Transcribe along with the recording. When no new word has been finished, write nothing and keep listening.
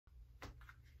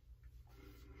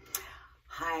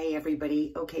Hi,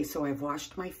 everybody. Okay, so I've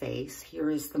washed my face. Here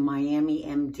is the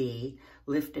MiamiMD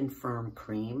Lift and Firm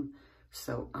Cream.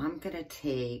 So I'm going to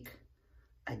take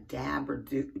a dabble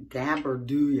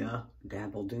do ya.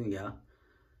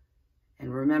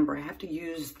 And remember, I have to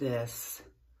use this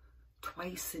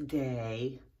twice a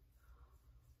day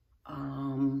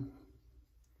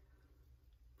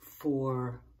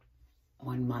for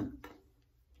 1 month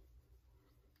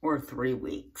or 3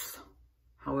 weeks.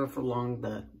 However long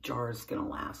the jar is gonna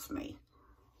last me.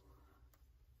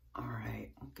 All right,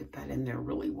 I'll get that in there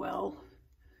really well.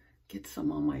 Get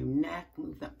some on my neck,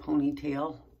 move that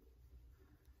ponytail.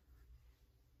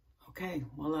 Okay,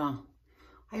 voila.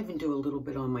 I even do a little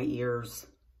bit on my ears,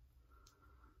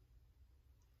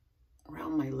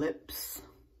 around my lips.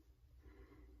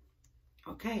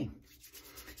 Okay,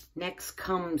 next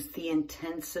comes the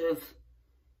Intensive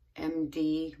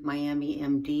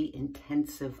MiamiMD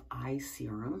Intensive Eye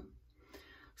Serum.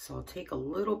 So I'll take a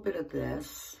little bit of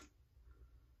this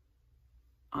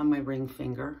on my ring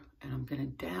finger and I'm going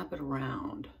to dab it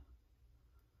around.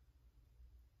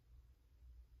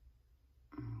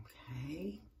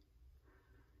 Okay.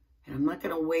 And I'm not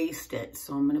going to waste it,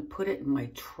 so I'm going to put it in my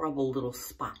trouble little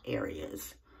spot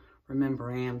areas.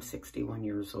 Remember, I am 61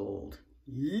 years old.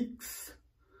 Yeeks.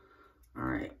 All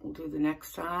right, we'll do the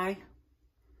next eye.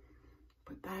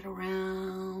 Put that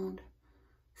around,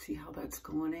 see how that's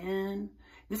going in.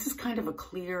 This is kind of a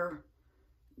clear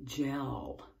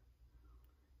gel,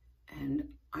 and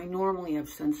I normally have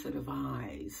sensitive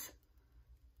eyes.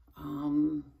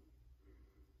 Okay,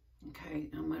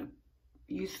 I'm gonna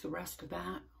use the rest of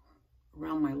that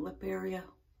around my lip area.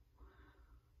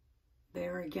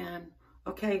 There again.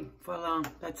 Okay, voila,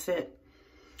 that's it.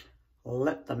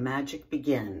 Let the magic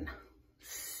begin.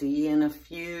 See you in a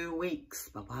few weeks.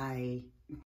 Bye-bye.